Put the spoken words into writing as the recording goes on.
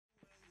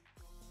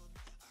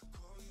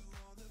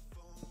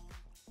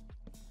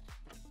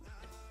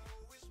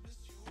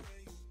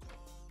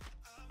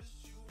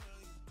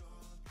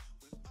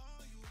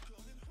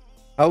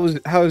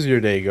How's your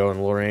day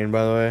going, Lorraine,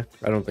 by the way?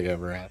 I don't think I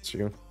ever asked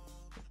you.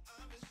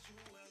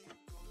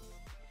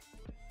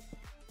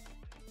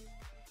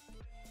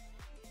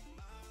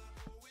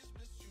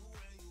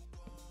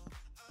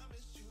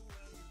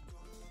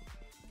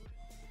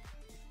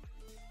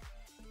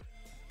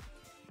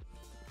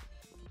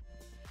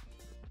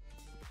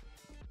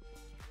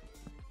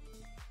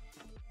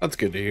 That's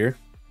good to hear.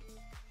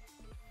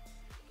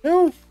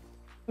 No,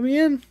 let me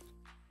in.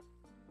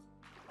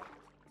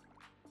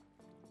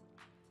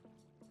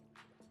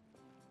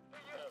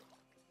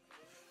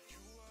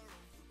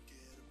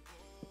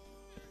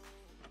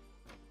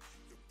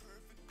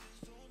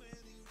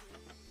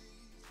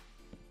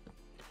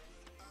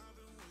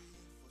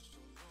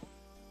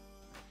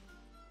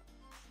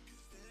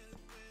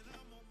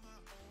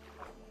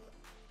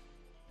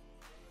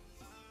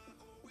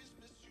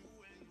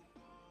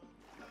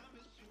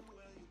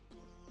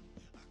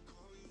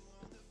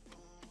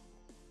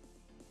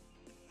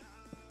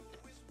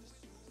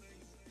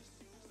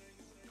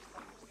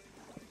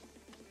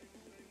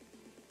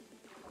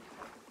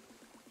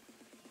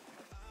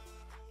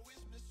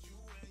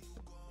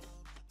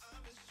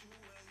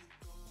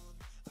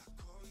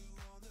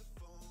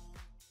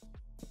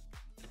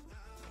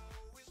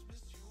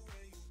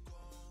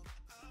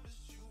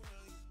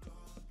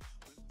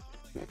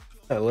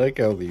 I like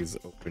how these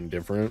open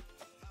different.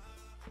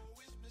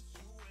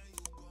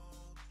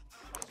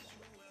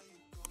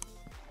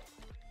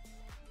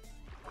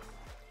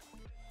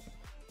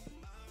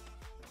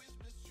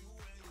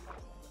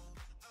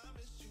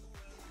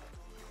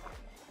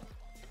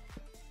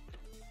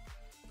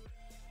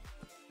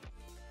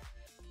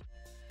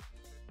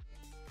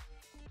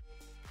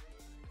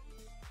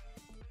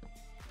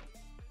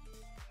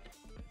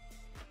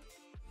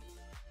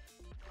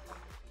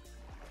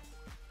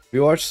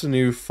 You watched the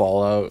new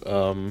Fallout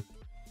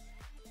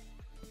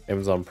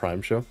Amazon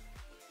Prime show?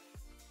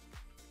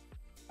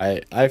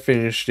 I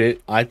finished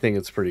it. I think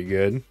it's pretty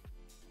good.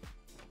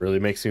 Really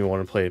makes me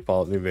want to play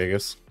Fallout New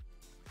Vegas,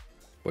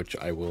 which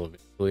I will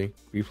eventually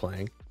be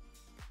playing.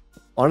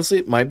 Honestly,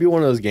 it might be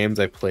one of those games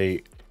I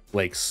play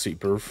like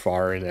super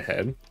far in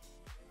ahead.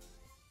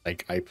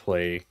 Like I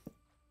play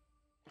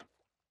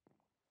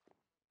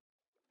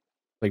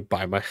like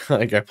by my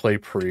like I play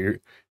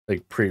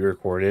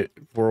pre-record it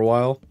for a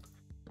while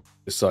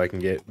just so I can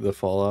get the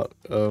Fallout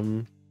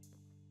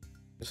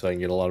just so I can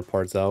get a lot of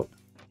parts out,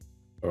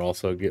 but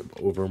also get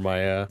over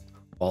my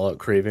Fallout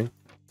craving.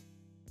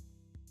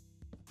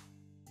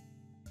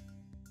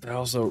 I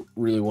also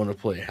really want to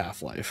play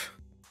Half-Life.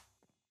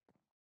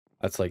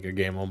 That's like a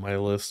game on my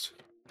list.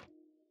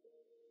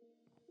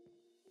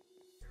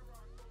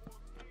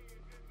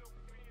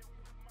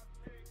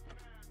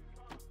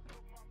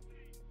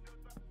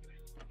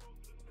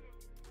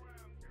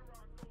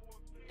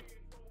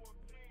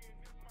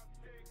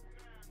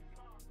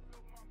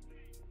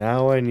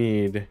 Now I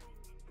need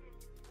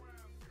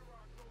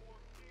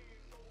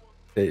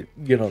to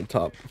get on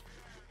top.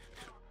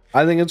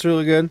 I think it's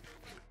really good.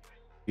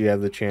 You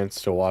have the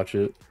chance to watch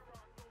it.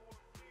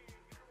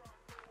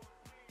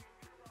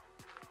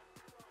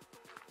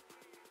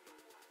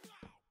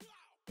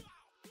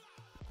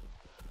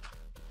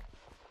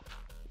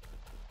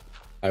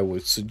 I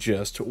would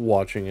suggest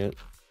watching it.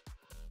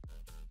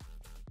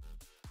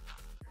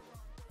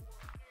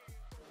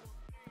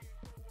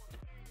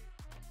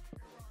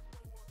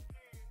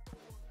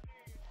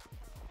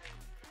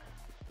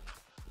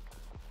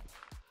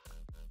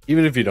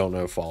 Even if you don't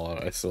know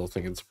Fallout, I still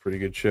think it's a pretty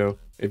good show.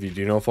 If you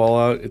do know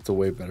Fallout, it's a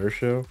way better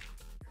show.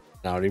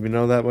 I don't even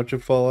know that much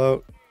of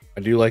Fallout. I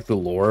do like the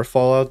lore of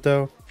Fallout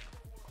though.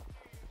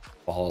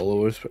 Fallout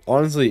lore,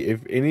 honestly,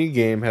 if any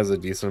game has a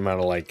decent amount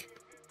of like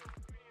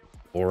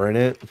lore in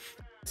it,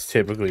 it's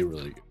typically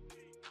really good.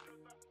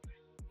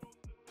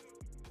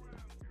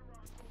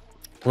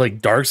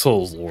 Like Dark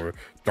Souls lore.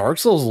 Dark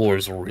Souls lore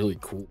is really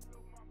cool.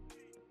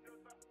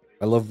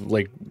 I love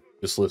like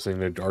just listening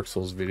to Dark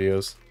Souls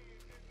videos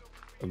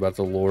about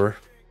the lore,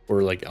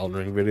 or like Elden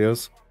Ring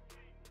videos.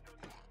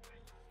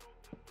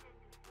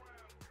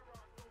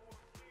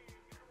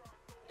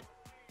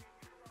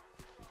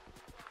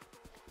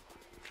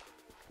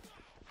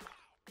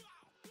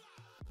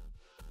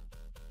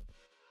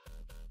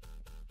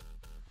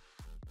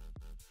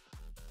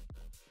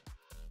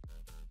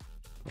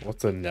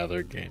 What's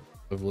another game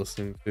of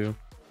listening to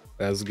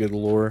that has good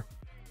lore?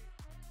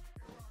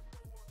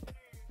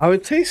 I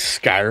would say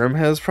Skyrim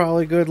has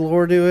probably good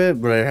lore to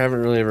it, but I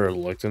haven't really ever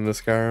looked into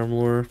Skyrim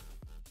lore.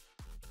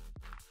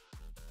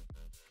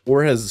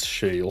 Or has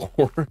shitty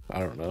lore. I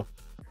don't know.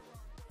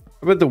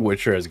 I bet The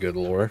Witcher has good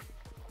lore.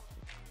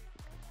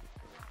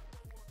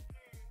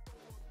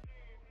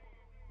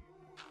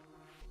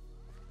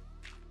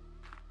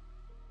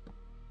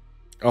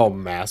 Oh,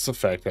 Mass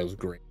Effect has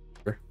great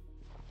lore.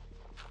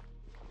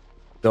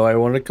 Though I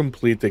want to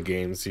complete the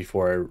games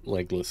before I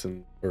like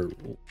listen or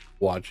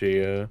watch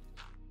a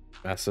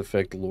Mass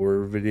Effect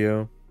lore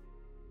video.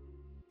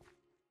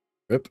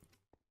 Rip.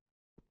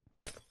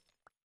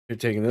 You're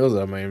taking those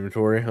out of my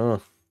inventory, huh?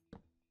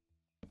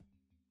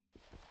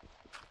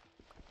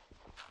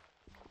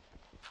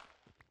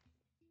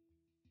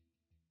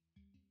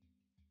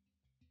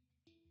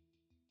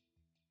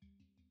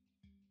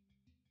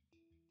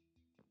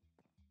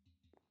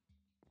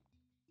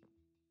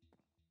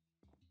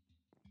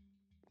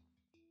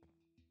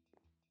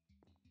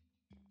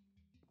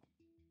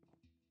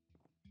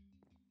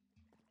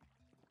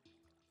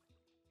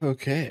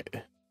 Okay.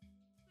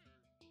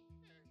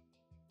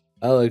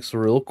 That looks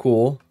real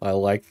cool. I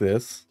like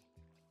this.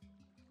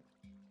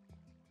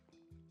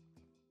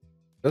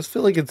 Does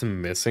feel like it's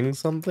missing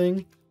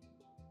something.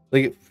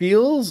 Like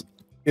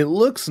it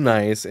looks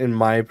nice in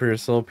my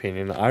personal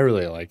opinion. I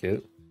really like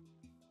it.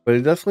 But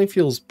it definitely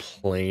feels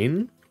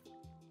plain.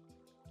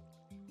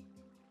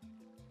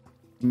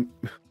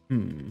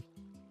 Hmm.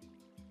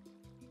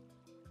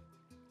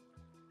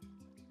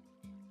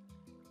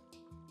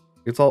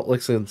 It's all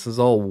like this is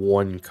all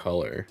one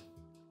color.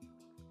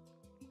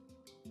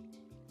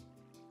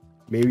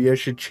 Maybe I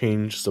should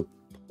change the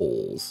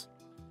poles.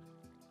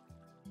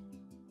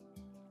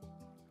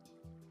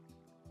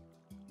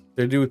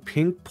 Should I do with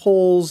pink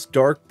poles,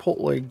 dark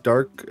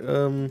dark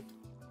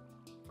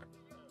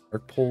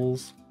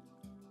poles?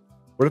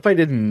 What if I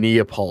did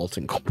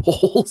Neapolitan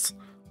poles?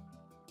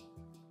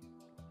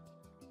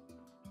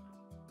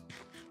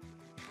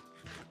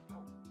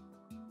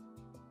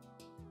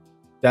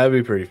 That'd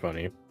be pretty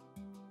funny.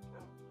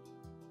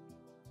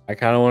 I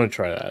kind of want to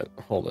try that.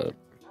 Hold up.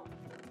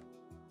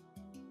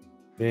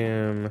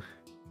 Damn.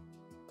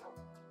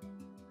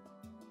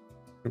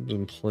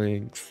 Crimson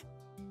planks.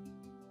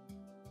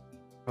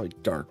 Probably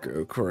dark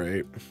oak,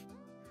 right?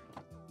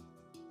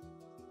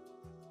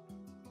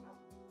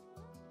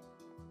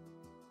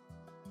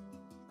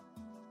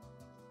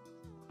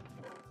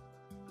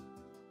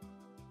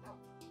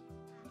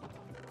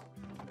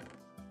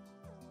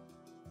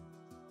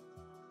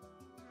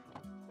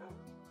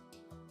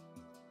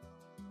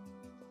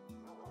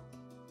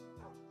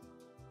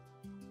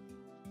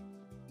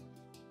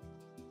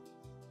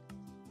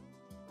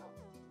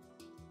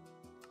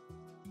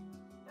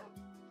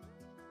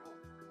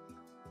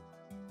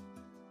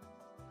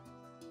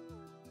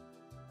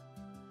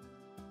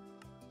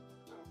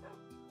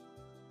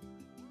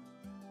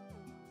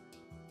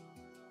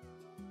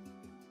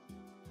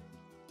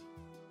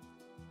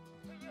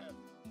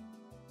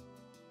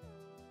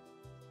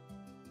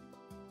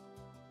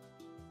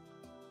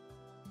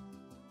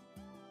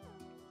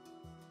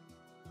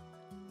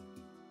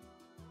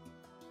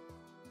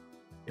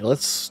 Yeah,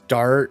 let's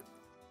start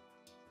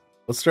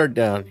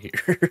down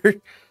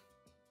here.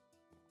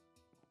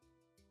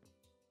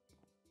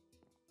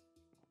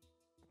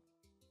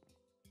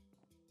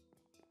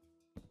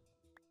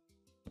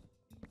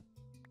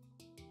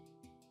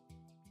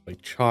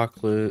 Like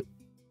chocolate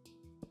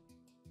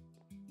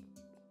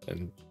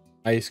and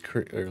ice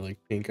cream, or like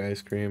pink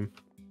ice cream.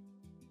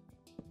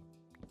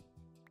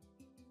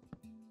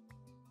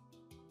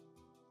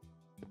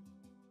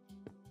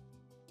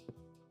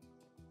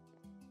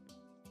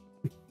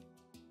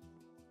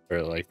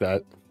 Or like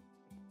that.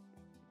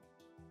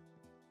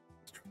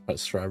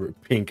 Strawberry,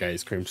 pink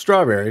ice cream,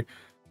 strawberry.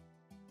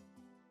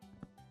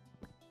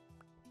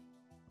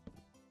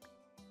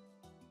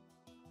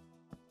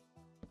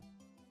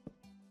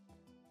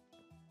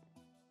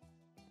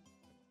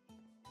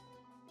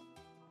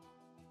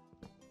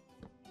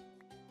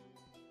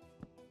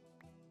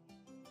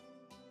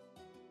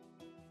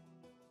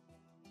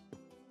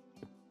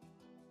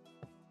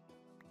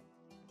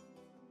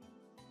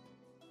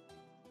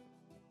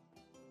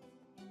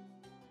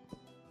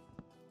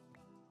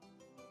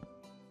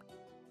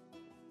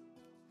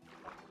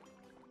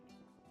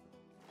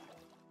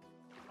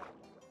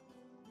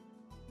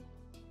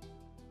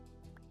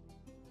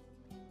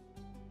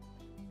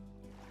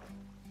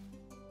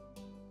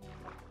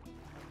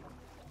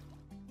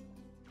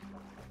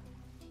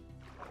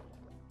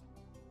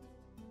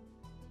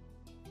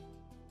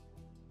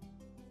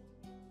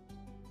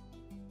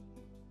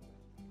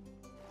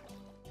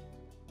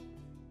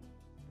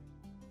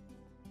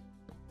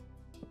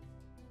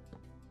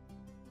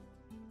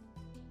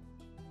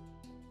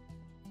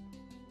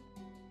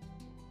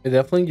 It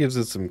definitely gives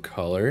it some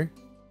color.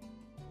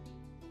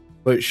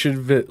 But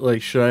should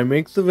I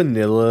make the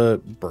vanilla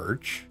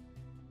birch?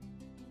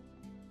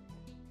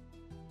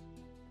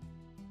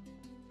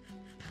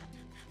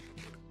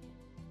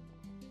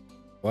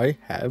 Do I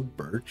have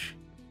birch?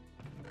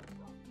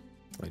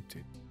 I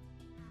do.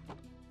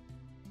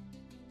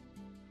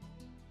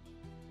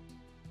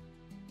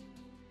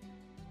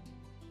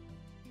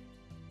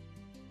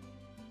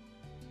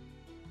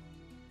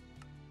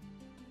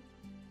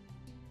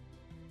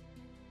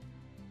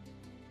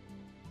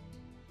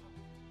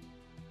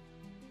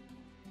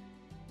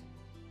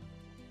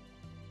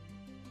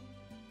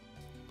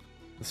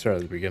 Let's start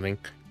at the beginning.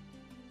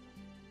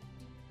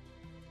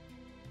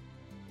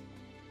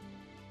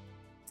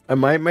 I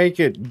might make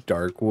it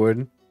dark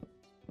wood.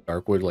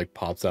 Dark wood like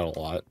pops out a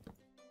lot.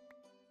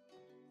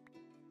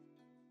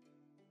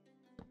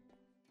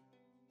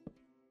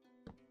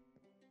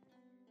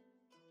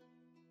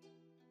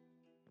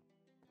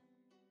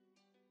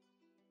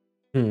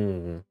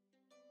 I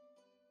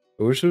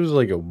wish it was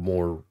like a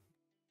more.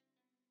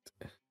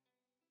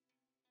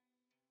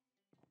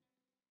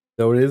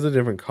 Though it is a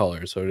different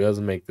color, so it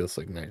doesn't make this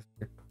look nicer.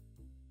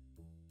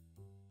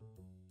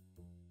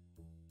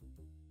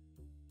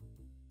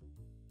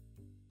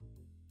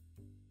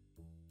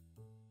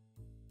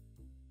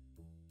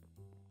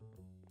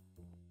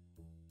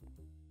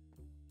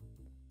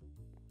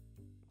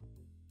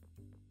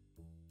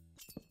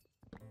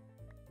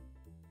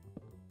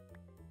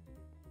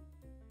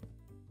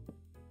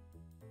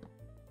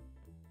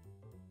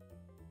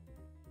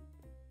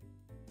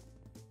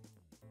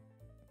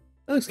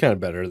 That looks kind of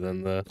better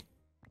than the...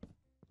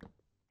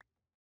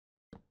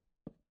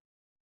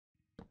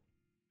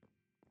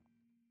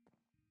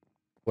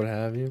 what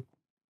have you.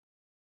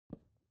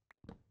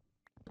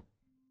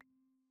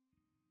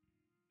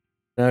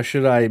 Now,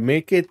 should I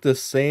make it the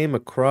same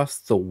across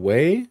the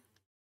way?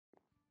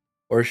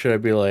 Or should I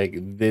be like,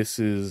 this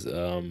is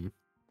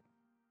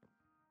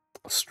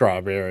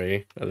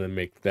strawberry, and then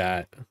make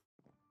that?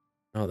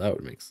 Oh, that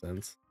would make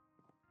sense.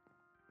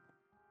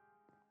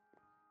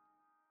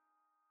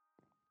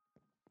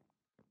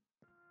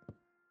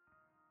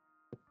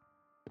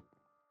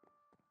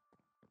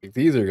 Like,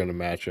 these are gonna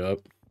match up.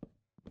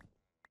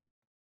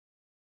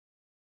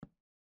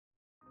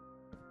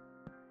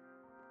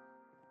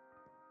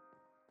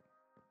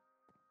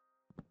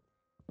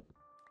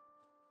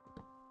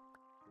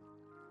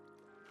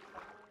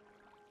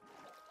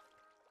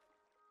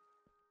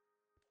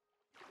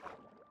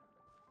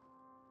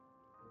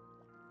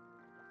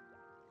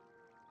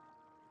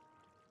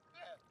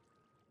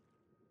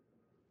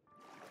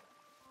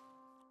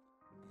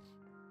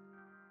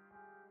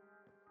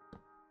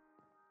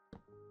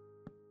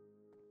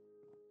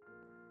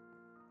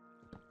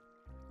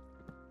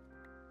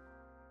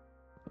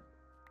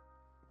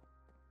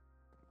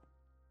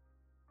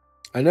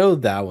 I know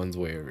that one's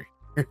way over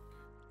here.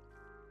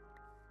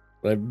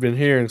 But I've been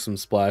hearing some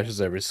splashes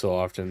every so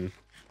often.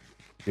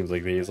 Seems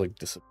like they just like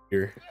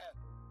disappear.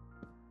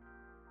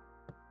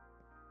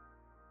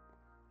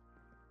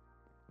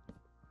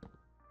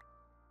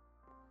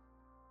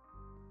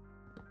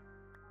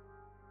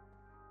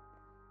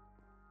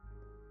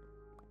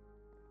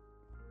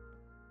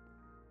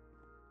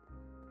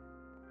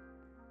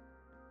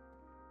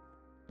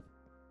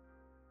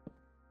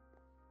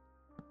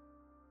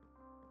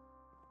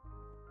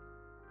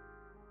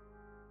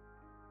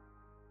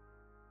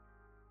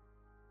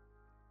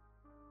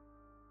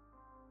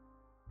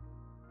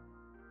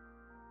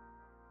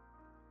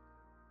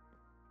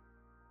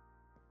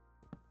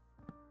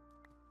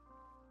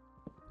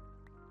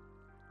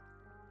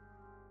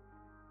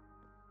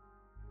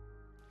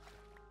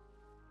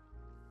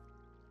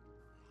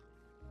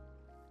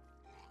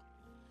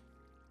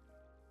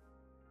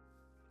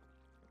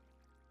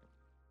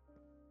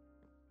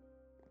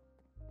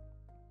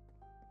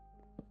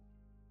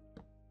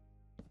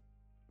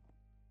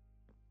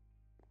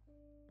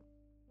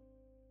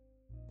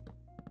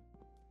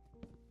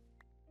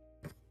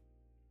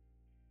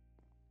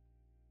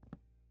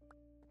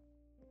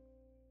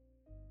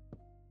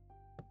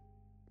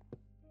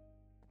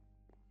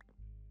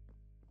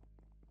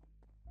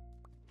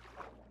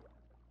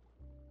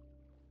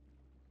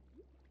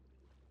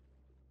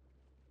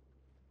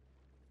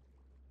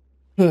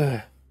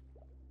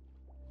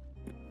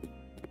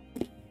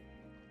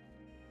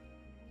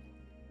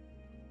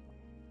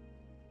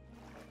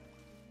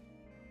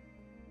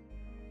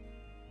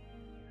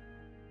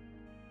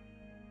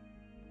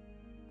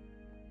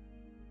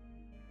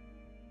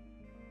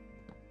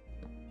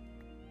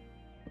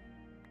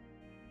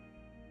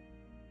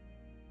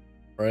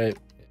 Right.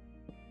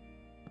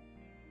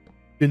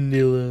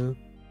 Vanilla.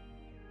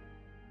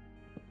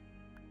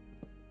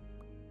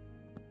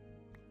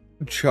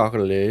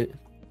 Chocolate.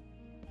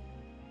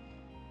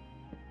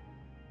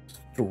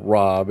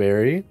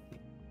 Strawberry.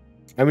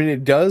 I mean,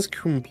 it does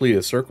complete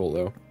a circle,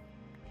 though.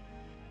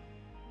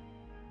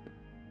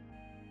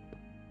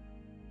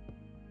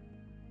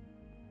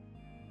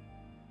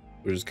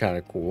 Which is kind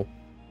of cool.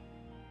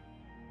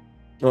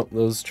 Oh,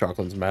 those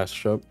chocolates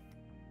mashed up.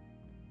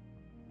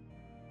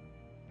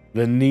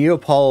 The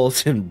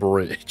Neapolitan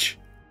Bridge.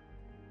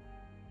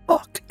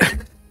 Fuck.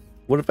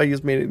 What if I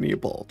just made it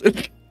Neapolitan?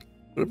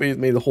 What if I just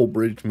made the whole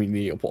bridge to be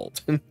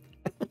Neapolitan?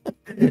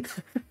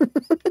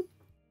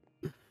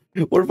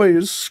 What if I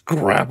just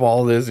scrap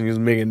all this and just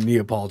make it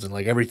Neapolitan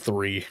like every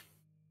 3?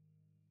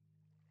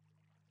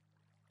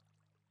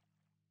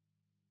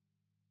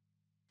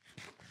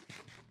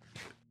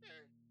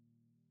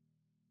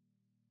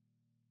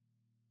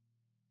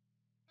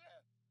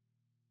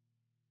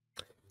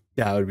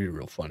 That would be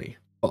real funny.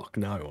 Fuck,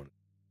 now I want.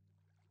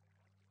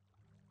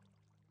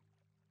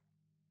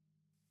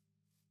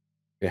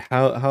 Yeah,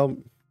 how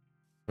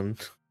 1,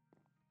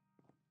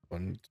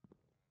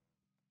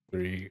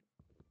 3.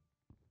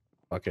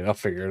 Fuck it, I'll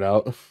figure it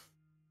out. Do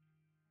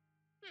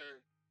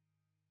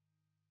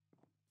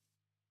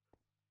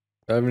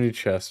I have any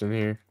chests in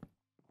here?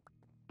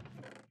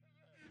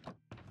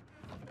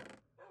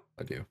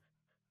 I do.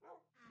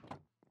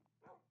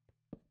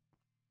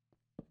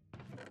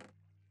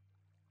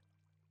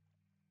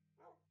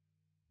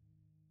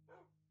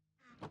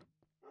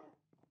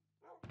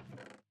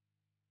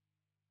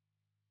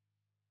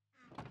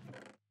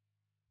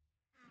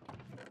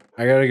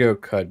 I gotta go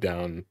cut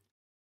down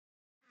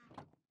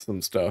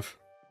some stuff.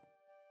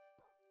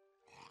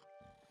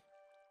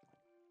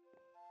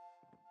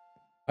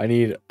 I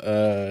need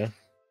gotta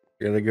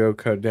go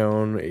cut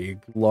down a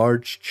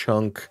large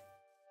chunk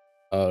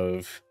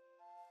of,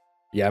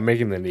 yeah, I'm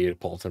making the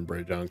Neapolitan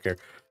bridge, I don't care.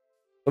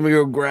 Let me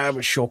go grab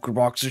a shulker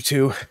box or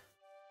 2.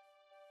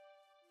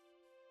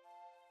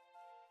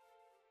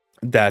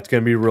 That's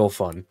gonna be real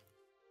fun.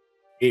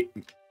 it.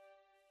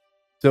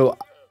 So,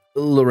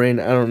 Lorraine,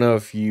 I don't know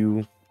if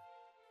you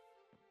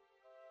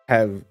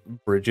have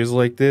bridges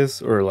like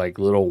this or like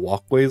little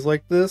walkways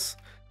like this,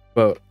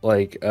 but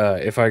like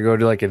if I go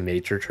to like a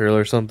nature trail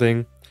or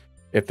something,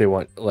 if they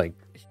want like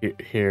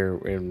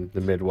here in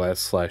the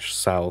Midwest slash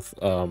South,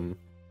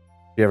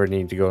 if you ever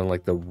need to go in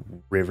like the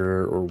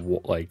river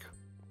or like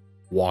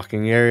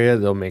walking area,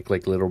 they'll make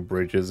like little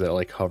bridges that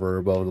like hover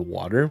above the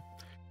water,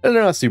 and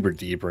they're not super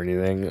deep or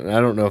anything. And I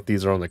don't know if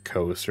these are on the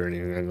coast or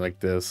anything like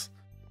this,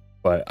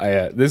 but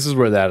I this is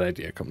where that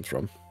idea comes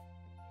from.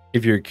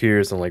 If you're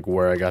curious on like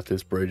where I got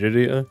this bridge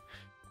idea,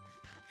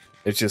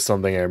 it's just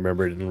something I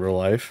remembered in real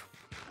life.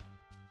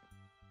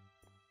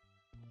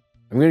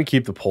 I'm gonna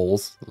keep the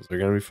poles; those are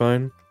gonna be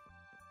fine.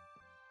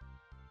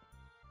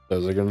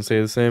 Those are gonna stay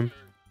the same.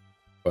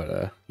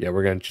 But yeah,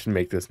 we're gonna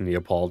make this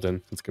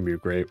Neapolitan. It's gonna be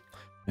great.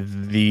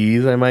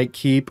 These I might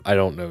keep. I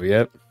don't know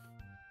yet.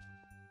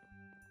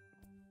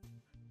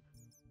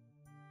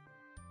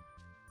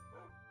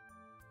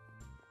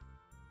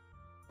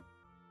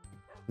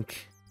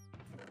 Okay.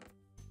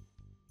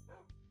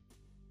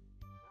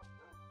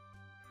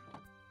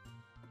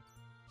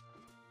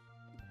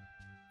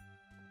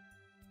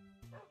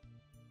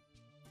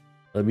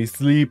 Let me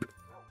sleep.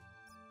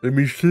 Let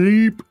me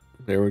sleep.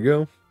 There we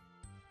go.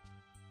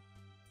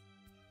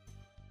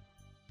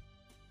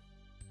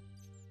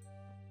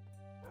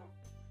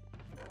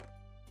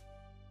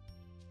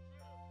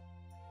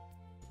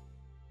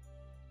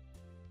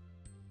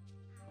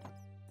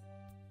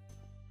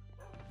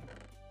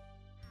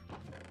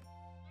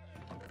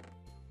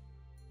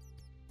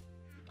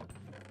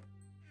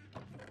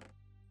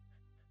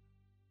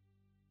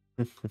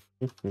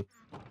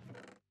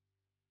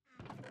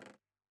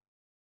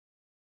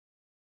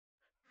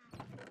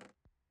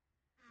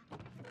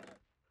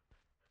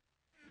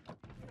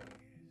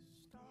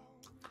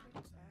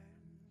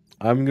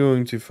 I'm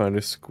going to find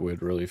a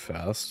squid really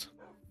fast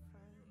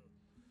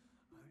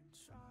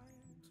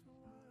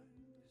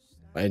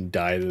and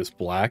dye this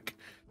black.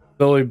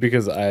 Solely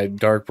because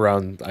dark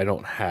brown, I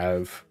don't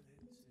have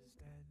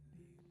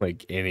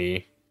like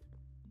any,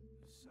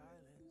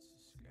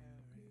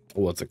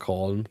 what's it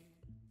called?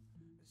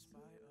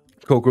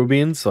 Cocoa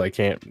beans, so I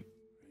can't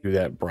do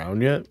that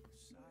brown yet.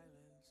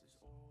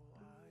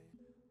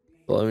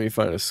 So let me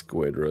find a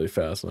squid really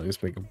fast and I'll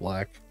just make it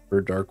black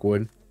for dark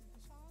wood.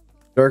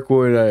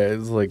 Darkwood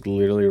is like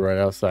literally right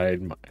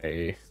outside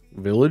my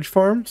village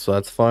farm, so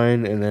that's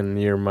fine. And then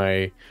near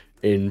my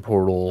inn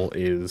portal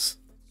is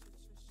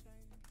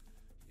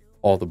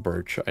all the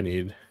birch I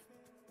need.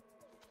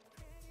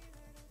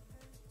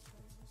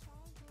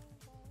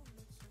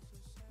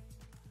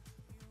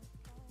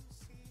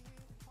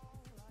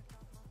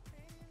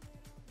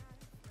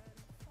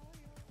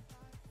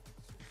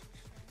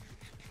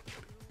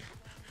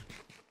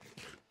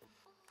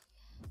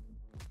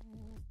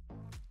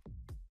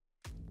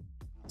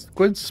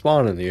 Squids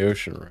spawn in the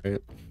ocean,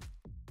 right?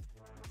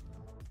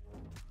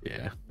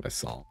 Yeah, I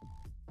saw.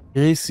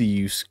 I see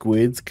you,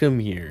 squids. Come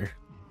here.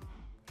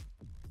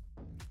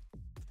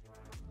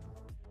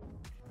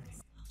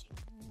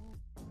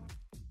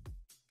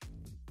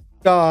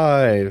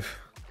 Dive.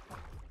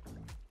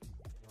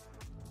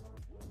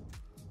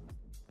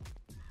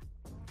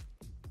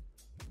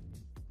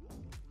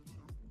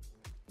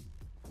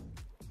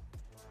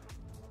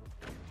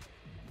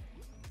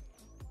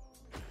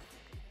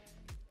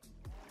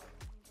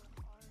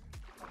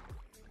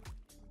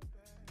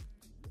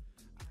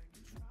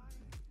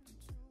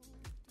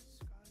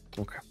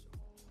 Okay.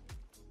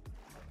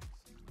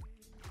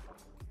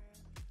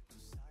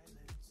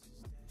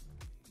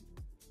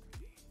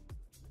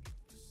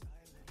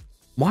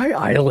 My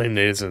island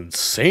is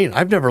insane.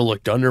 I've never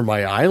looked under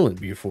my island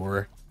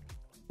before.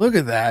 Look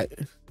at that.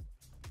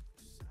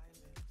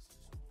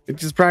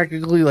 It's just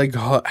practically like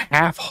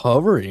half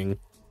hovering.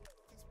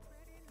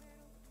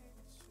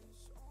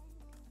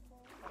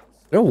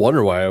 No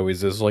wonder why I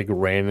always just like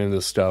ran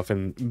into stuff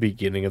in the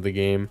beginning of the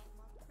game.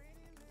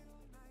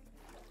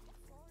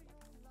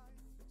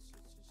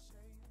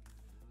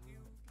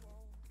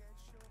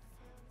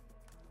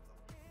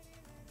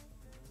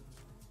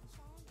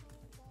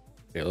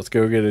 Okay, let's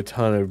go get a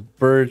ton of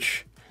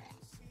birch,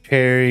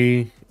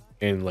 cherry,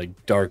 and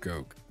like dark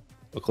oak.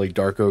 Look like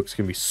dark oak's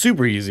gonna be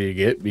super easy to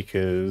get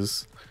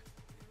because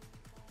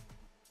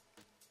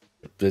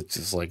it's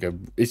just like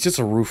it's just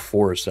a roof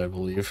forest, I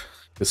believe.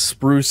 The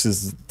spruce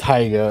is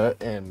taiga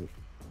and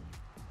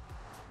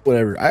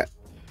whatever.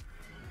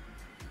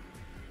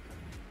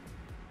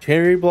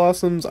 Cherry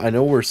blossoms, I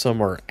know where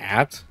some are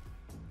at.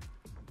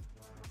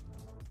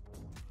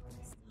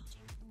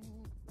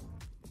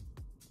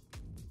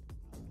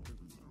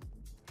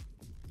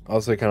 I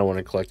also kind of want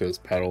to collect those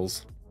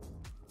petals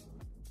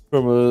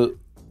from a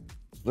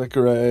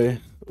Zechariah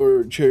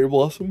or cherry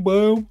blossom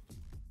biome.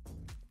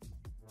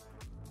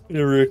 I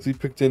never actually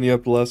picked any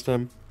up the last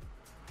time.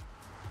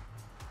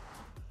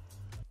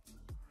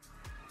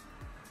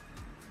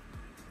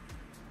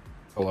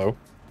 Hello?